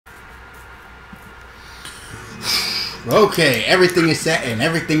Okay, everything is set and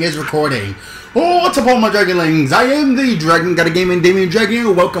everything is recording. Oh, what's up all my Dragonlings? I am the Dragon God of Gaming, Damien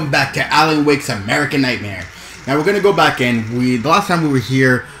Dragon. Welcome back to Alan Wake's American Nightmare. Now we're gonna go back in. The last time we were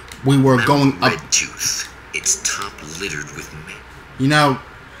here, we were going up. Red tooth. Its top littered with men. You know,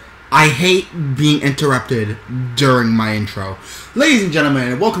 I hate being interrupted during my intro. Ladies and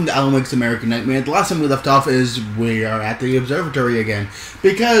gentlemen, welcome to Alan Wake's American Nightmare. The last time we left off is we are at the observatory again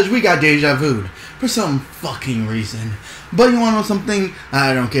because we got deja vu for some fucking reason. But you want to know something?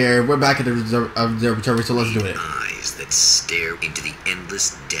 I don't care. We're back at the observatory, so let's do it. Eyes that stare into the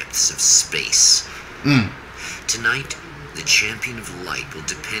endless depths of space. Tonight, the champion of light will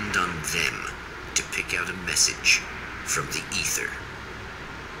depend on them to pick out a message from the ether.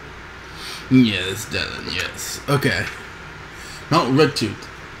 Yes, Dylan, yes. Okay. Mount Red Tooth.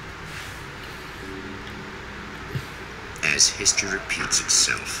 As history repeats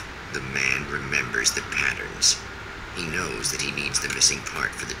itself, the man remembers the patterns. He knows that he needs the missing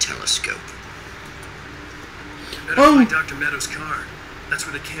part for the telescope. Better find Dr. Meadows' car. That's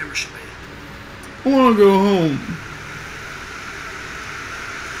where the camera should be. I want to go home.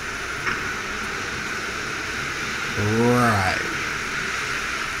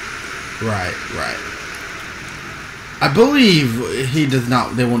 Right. I believe he does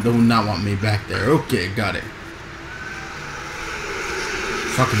not. They will not want me back there. Okay, got it.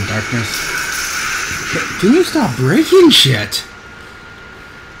 Fucking darkness. Can you stop breaking shit?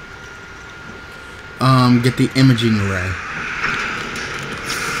 Get the imaging array.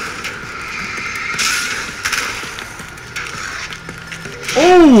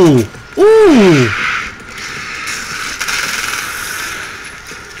 Ooh!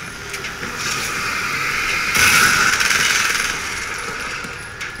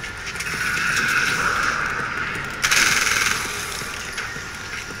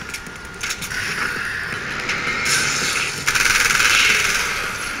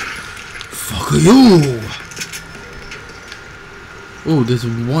 Fuck you! Oh, there's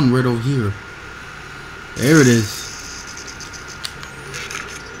one right over here. There it is.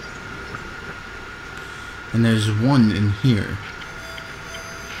 And there's one in here.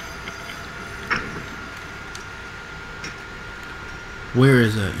 Where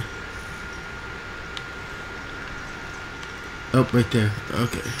is it? Oh, right there.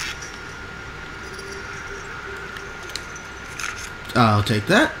 Okay. I'll take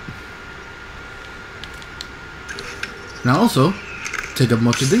that. Now also, take a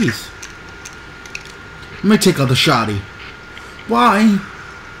bunch of these. Let me take out the shoddy. Why?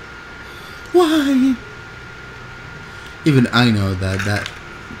 Why? Even I know that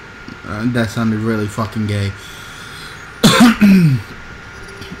sounded really fucking gay.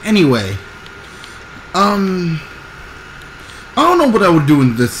 Anyway, I don't know what I would do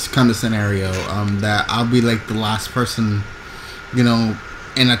in this kind of scenario. That I'll be like the last person, you know,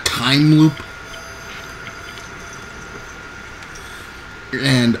 in a time loop,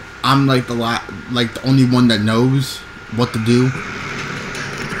 and I'm like the only one that knows what to do.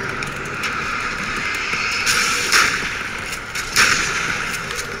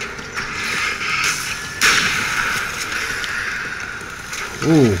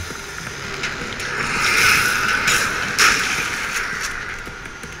 Ooh.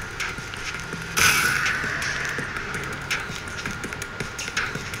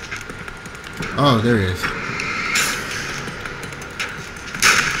 Oh, there he is.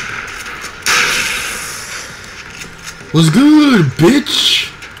 What's good, bitch?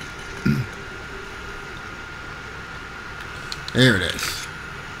 There it is.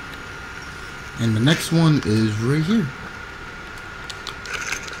 And the next one is right here.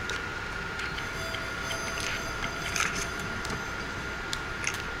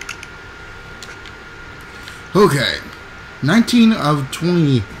 Okay, 19 of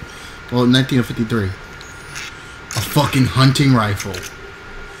 20, well, 19 of 53. A fucking hunting rifle.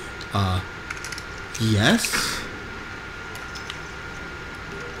 Yes.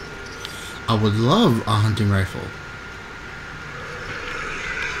 I would love a hunting rifle.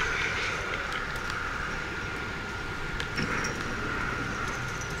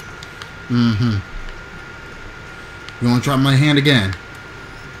 You want to try my hand again?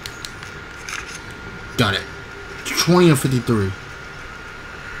 Got it. 20 of 53.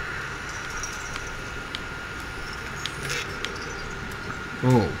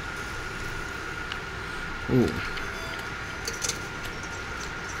 Oh.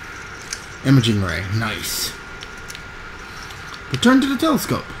 Imaging ray. Nice. Return to the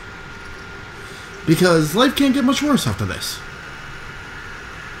telescope. Because life can't get much worse after this.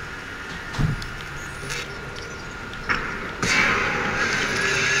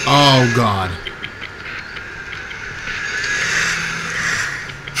 Oh, God.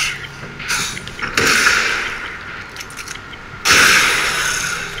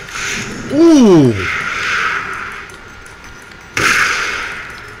 Ooh!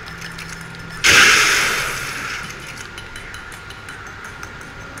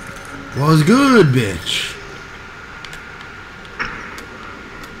 Was good, bitch.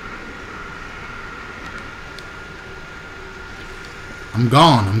 I'm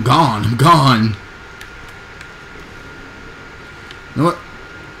gone. I'm gone. I'm gone. You know what?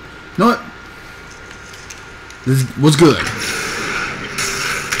 You know what? This was good.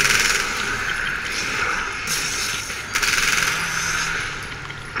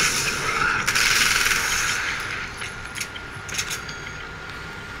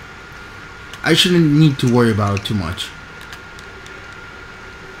 I shouldn't need to worry about it too much.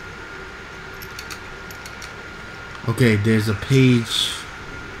 Okay, there's a page.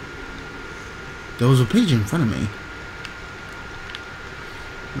 There was a page in front of me.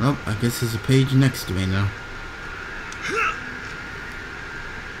 Well, I guess there's a page next to me now.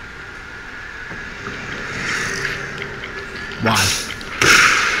 Why?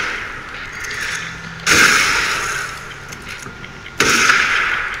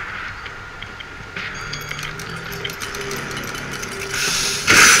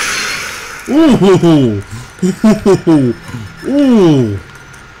 Ooh! Ooh!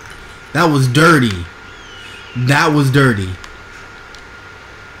 That was dirty. That was dirty.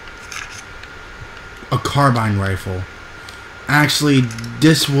 A carbine rifle. Actually,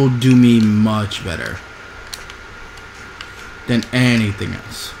 this will do me much better than anything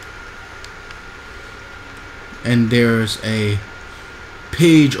else. And there's a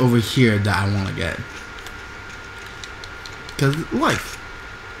page over here that I want to get. Because life.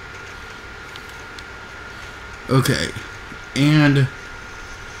 Okay. And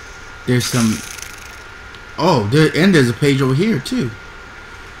there's some... Oh, there's a page over here too.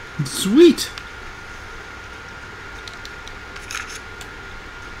 Sweet.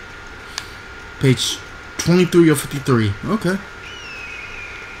 Page 23 or 53. Okay.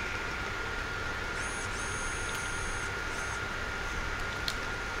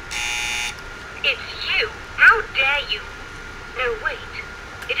 It's you. How dare you? No, wait.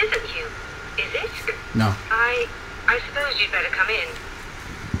 It isn't you. Is it? No. I suppose you'd better come in.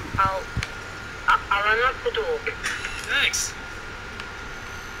 I'll unlock the door. Thanks.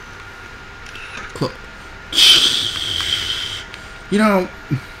 You know...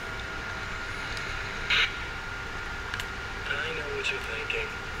 I know what you're thinking.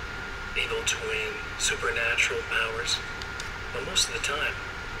 Evil twin, supernatural powers. But most of the time,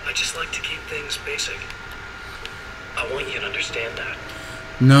 I just like to keep things basic. I want you to understand that.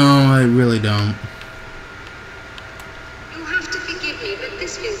 No, I really don't. You'll have to forgive me, but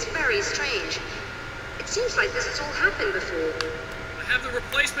this feels very strange. It seems like this has all happened before. I have the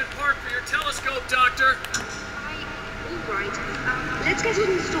replacement part for your telescope, Doctor. All right. Let's get it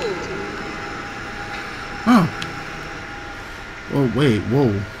installed. Oh. Oh, wait,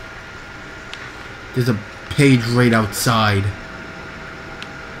 whoa. There's a page right outside.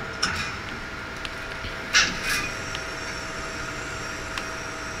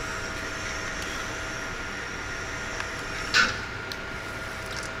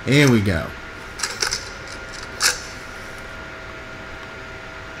 Here we go. I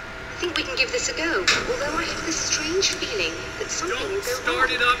think we can give this a go, although I have this strange feeling that something will Don't go start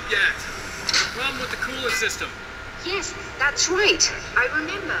wrong. it up yet. Problem with the coolant system. Yes, that's right. I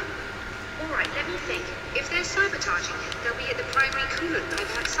remember. All right, let me think. If they're sabotaging it, they'll be at the primary coolant pipe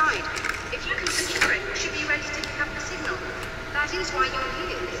outside. If you can secure it, you should be ready to pick up the signal. That is why you're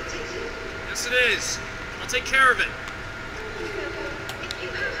here, isn't it? Yes, it is. I'll take care of it. If you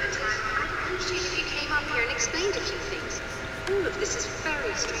have the time, I'd appreciate if you came up here and explained a few things. All of this is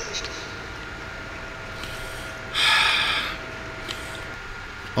very strange to me.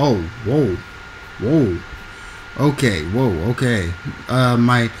 Oh, whoa. Whoa. Okay, whoa, okay.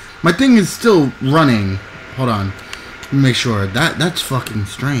 My thing is still running. Hold on. Let me make sure. That's fucking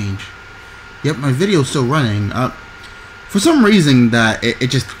strange. Yep, my video's still running. For some reason that it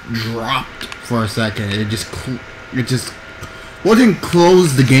just dropped for a second. It just well, it didn't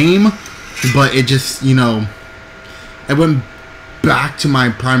close the game, but it just, you know, it went back to my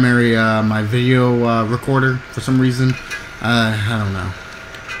primary my video recorder for some reason. I don't know.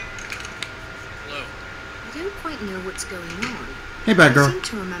 Hello. I don't quite know what's going on. Hey, bad I girl. seem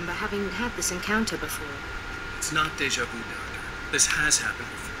to remember having had this encounter before. It's not deja vu, Doctor. This has happened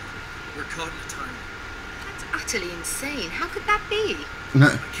before. We're caught in a time. That's utterly insane. How could that be?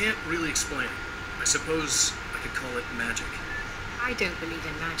 I can't really explain it. I suppose I could call it magic. I don't believe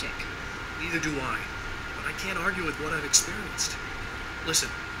in magic. Neither do I. But I can't argue with what I've experienced. Listen,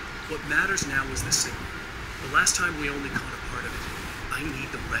 what matters now is the signal. The last time we only caught a part of it. I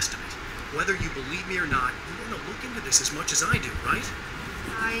need the rest of it. Whether you believe me or not, you want to look into this as much as I do, right?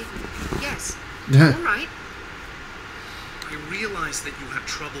 Yes. All right. I realize that you have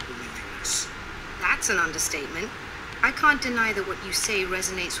trouble believing this. That's an understatement. I can't deny that what you say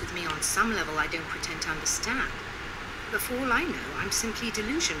resonates with me on some level I don't pretend to understand. But for all I know, I'm simply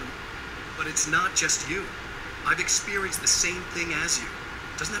delusional. But it's not just you. I've experienced the same thing as you.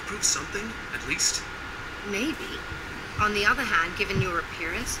 Doesn't that prove something, at least? Maybe. On the other hand, given your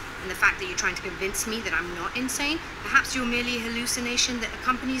appearance, and the fact that you're trying to convince me that I'm not insane, perhaps you're merely a hallucination that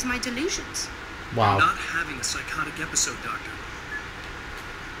accompanies my delusions. Wow. I'm not having a psychotic episode, Doctor.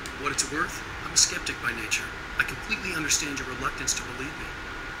 What it's worth, I'm a skeptic by nature. I completely understand your reluctance to believe me.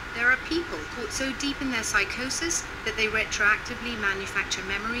 There are people caught so deep in their psychosis that they retroactively manufacture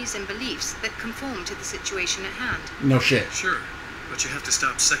memories and beliefs that conform to the situation at hand. No shit. Sure, but you have to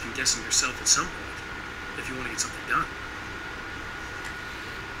stop second-guessing yourself at some point, if you want to get something done.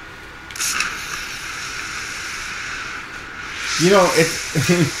 You know,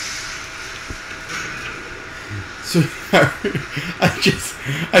 it's... So,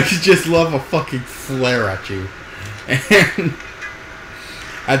 I could just love a fucking flare at you. And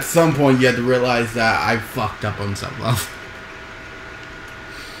at some point you had to realize that I fucked up on some level.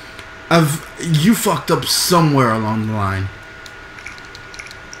 You fucked up somewhere along the line.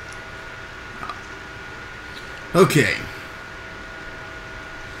 Okay.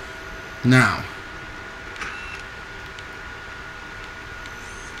 Now.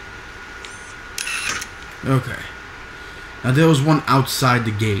 Okay. Now there was one outside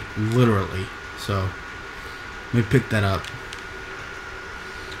the gate, literally. So, let me pick that up.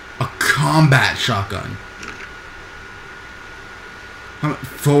 A combat shotgun.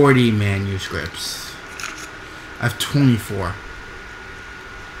 40 manuscripts. I have 24.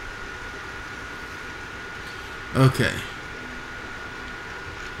 Okay.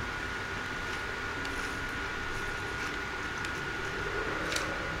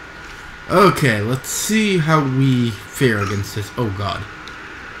 Okay, let's see how we fare against this. Oh god.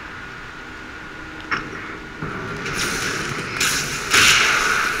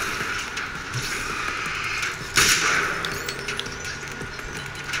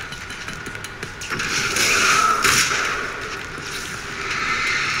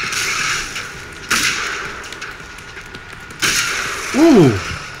 Ooh!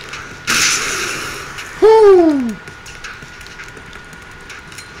 Woo!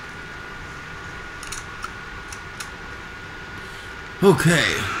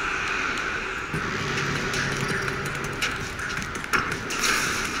 Okay.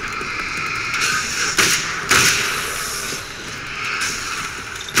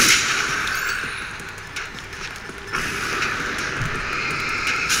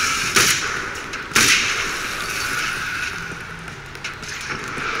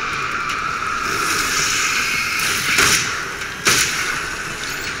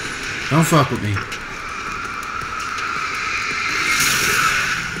 Don't fuck with me.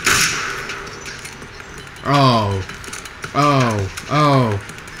 Oh. Oh. Oh.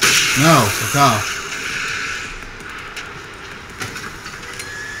 No. Fuck off.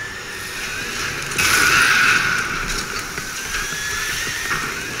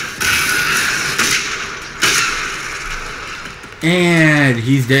 And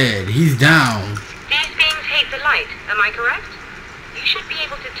he's dead. He's down. These beings hate the light, am I correct? You should be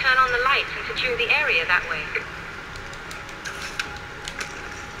able to turn on the lights and secure the area that way.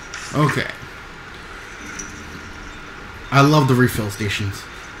 Okay. I love the refill stations.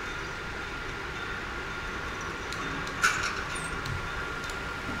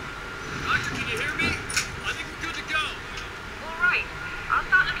 Doctor, can you hear me? I think we're good to go. All right. I'll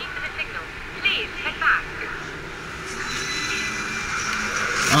start looking for the signal. Please, head back.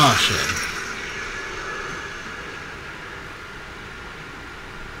 Oh, shit.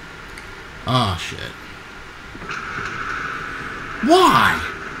 Oh, shit. Why?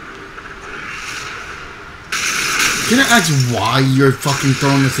 Can I ask why you're fucking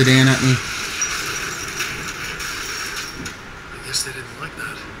throwing a sedan at me? I guess they didn't like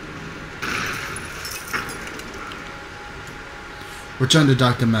that. Return to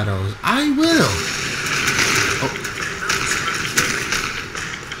Dr. Meadows. I will. Oh.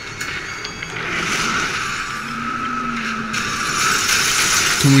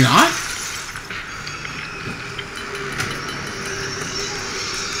 Can we not?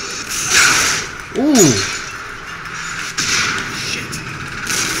 Ooh.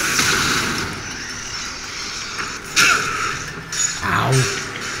 Ow.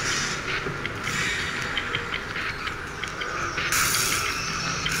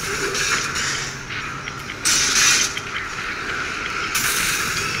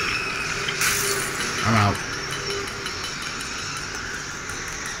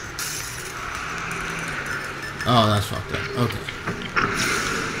 Oh, that's fucked up. Okay.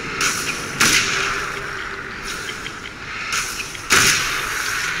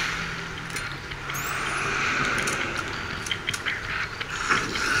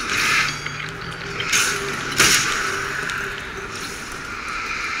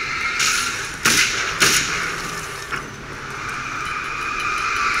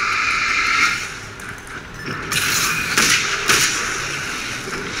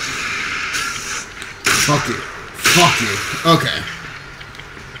 Fuck you. Fuck you. Okay.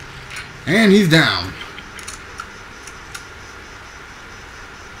 And he's down.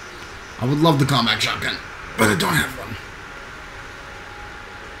 I would love the combat shotgun, but I don't have one.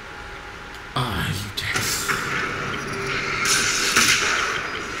 Ah, you dicks.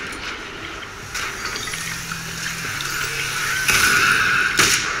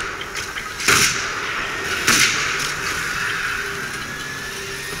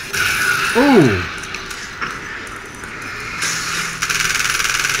 Oh!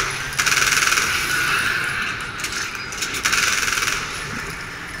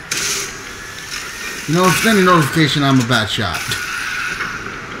 You know, if it's any notification, I'm a bad shot.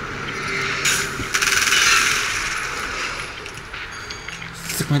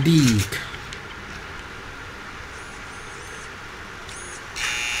 Suck my dick.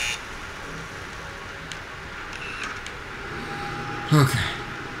 Okay.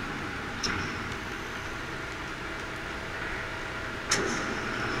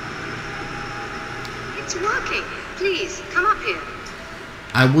 It's working. Please, come up here.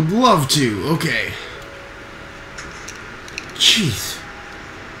 I would love to. Okay. Jeez.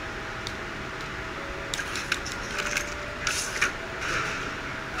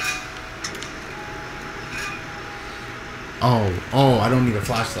 Oh, I don't need a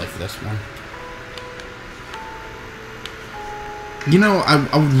flashlight for this one. You know, I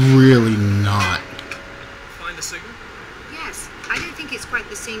would really not. Find the signal? Yes, I don't think it's quite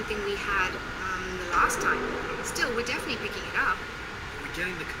the same thing we had the last time. Still, we're definitely picking it up. We're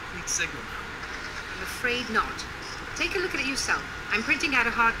getting the complete signal now. I'm afraid not. Take a look at it yourself. I'm printing out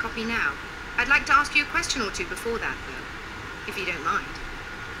a hard copy now. I'd like to ask you a question or two before that, though, if you don't mind.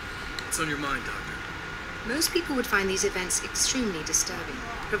 What's on your mind, Doctor? Most people would find these events extremely disturbing,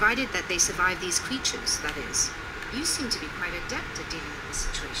 provided that they survive these creatures, that is. You seem to be quite adept at dealing with this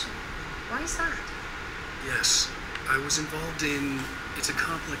situation. Why is that? Yes, I was involved in... It's a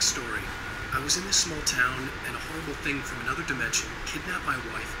complex story. I was in this small town, and a horrible thing from another dimension kidnapped my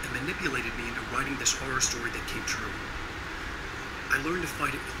wife and manipulated me into writing this horror story that came true. I learned to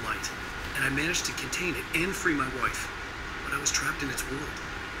fight it with light, and I managed to contain it and free my wife, but I was trapped in its world.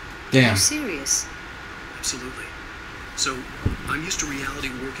 Damn. Are you serious? Absolutely. So, I'm used to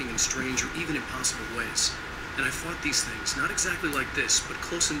reality working in strange or even impossible ways. And I fought these things, not exactly like this, but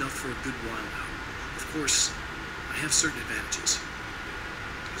close enough for a good while now. Of course, I have certain advantages.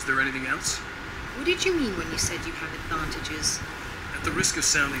 Is there anything else? What did you mean when you said you have advantages? At the risk of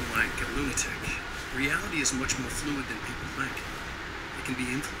sounding like a lunatic, reality is much more fluid than people think. It can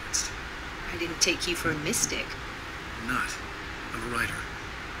be influenced. I didn't take you for a mystic. I'm not. I'm a writer.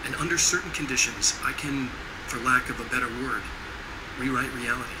 And under certain conditions, I can, for lack of a better word, rewrite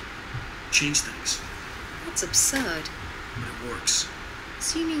reality. Change things. That's absurd. But it works.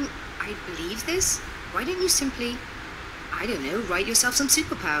 Assuming I believe this, why don't you simply, I don't know, write yourself some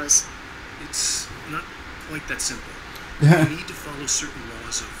superpowers? It's not quite that simple. You need to follow certain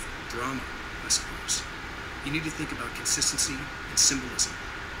laws of drama, I suppose. You need to think about consistency and symbolism.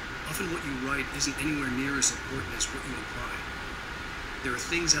 Often what you write isn't anywhere near as important as what you imply. There are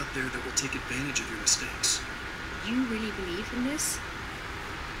things out there that will take advantage of your mistakes. You really believe in this?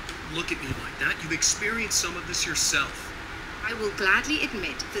 Look at me like that. You've experienced some of this yourself. I will gladly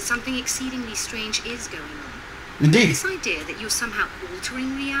admit that something exceedingly strange is going on. Indeed. This idea that you're somehow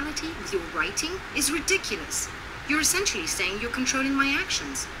altering reality with your writing is ridiculous. You're essentially saying you're controlling my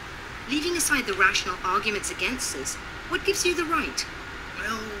actions. Leaving aside the rational arguments against this, what gives you the right?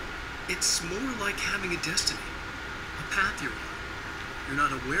 Well, it's more like having a destiny. A path you're on. You're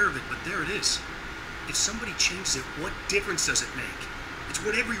not aware of it, but there it is. If somebody changes it, what difference does it make? It's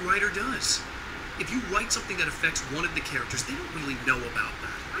what every writer does. If you write something that affects one of the characters, they don't really know about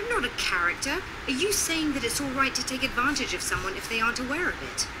that. I'm not a character. Are you saying that it's all right to take advantage of someone if they aren't aware of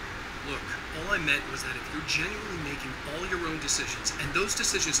it? Look, all I meant was that if you're genuinely making all your own decisions, and those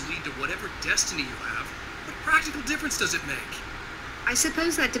decisions lead to whatever destiny you have, what practical difference does it make? I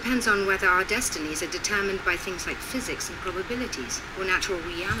suppose that depends on whether our destinies are determined by things like physics and probabilities, or natural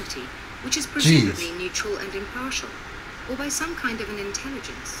reality, which is presumably neutral and impartial, or by some kind of an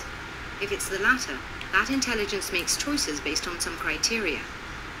intelligence. If it's the latter, that intelligence makes choices based on some criteria.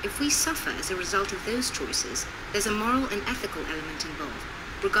 If we suffer as a result of those choices, there's a moral and ethical element involved,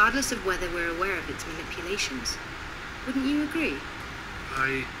 regardless of whether we're aware of its manipulations. Wouldn't you agree?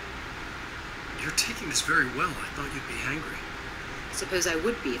 You're taking this very well. I thought you'd be angry. Suppose I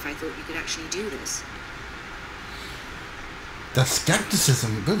would be if I thought you could actually do this. The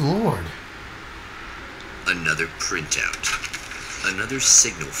skepticism, good lord. Another printout. Another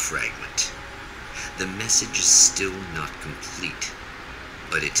signal fragment. The message is still not complete,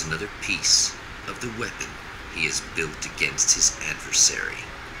 but it's another piece of the weapon he has built against his adversary.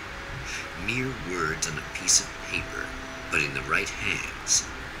 Mere words on a piece of paper, but in the right hands,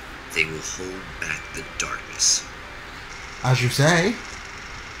 they will hold back the darkness. As you say.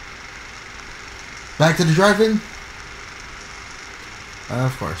 Back to the drive-in?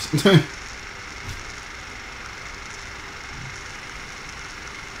 Of course.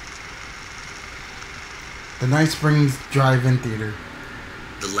 The Night Springs Drive-In Theater.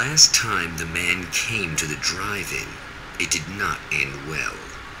 The last time the man came to the drive-in, it did not end well.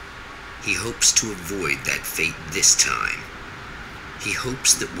 He hopes to avoid that fate this time. He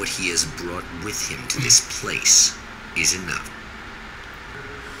hopes that what he has brought with him to this place is enough.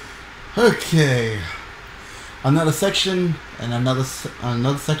 Okay. Another section, and another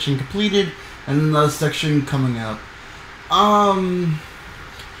section completed, and another section coming up.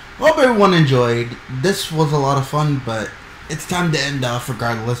 Hope everyone enjoyed. This was a lot of fun, but it's time to end off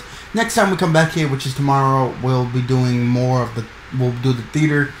regardless. Next time we come back here, which is tomorrow, we'll be doing more of the, we'll do the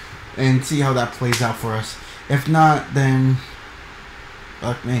theater and see how that plays out for us. If not, then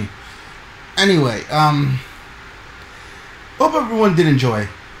fuck me. Anyway, hope everyone did enjoy.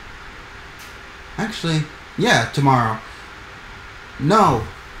 Actually, yeah, tomorrow. No,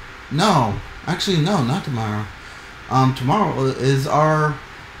 actually no, not tomorrow. Tomorrow is our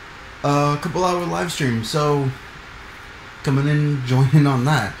couple-hour live stream, so come in, join in on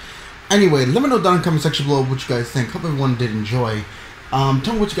that. Anyway, let me know down in the comment section below what you guys think. Hope everyone did enjoy.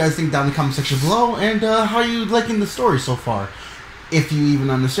 Tell me what you guys think down in the comment section below, and how you liking the story so far, if you even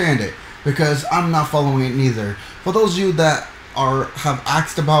understand it, because I'm not following it neither. For those of you that have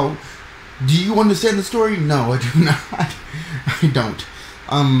asked about, do you understand the story? No, I do not. I don't.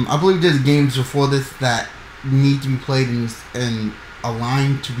 I believe there's games before this that need to be played and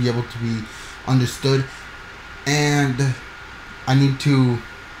aligned to be able to be understood, and I need to,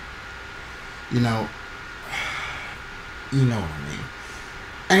 you know what I mean.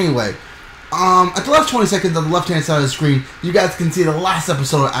 Anyway, at the last 20 seconds on the left hand side of the screen, you guys can see the last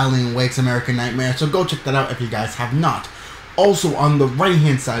episode of Alan Wake's American Nightmare, so go check that out if you guys have not. Also on the right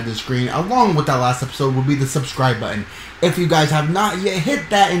hand side of the screen, along with that last episode, will be the subscribe button. If you guys have not yet, hit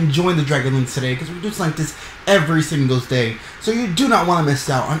that and join the Dragon Links today, because we do like this every single day. So you do not want to miss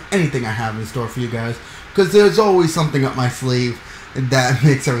out on anything I have in store for you guys, because there's always something up my sleeve that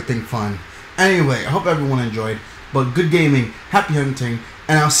makes everything fun. Anyway, I hope everyone enjoyed, but good gaming, happy hunting,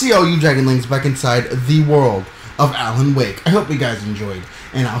 and I'll see all you Dragon Links back inside the world of Alan Wake. I hope you guys enjoyed,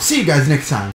 and I'll see you guys next time.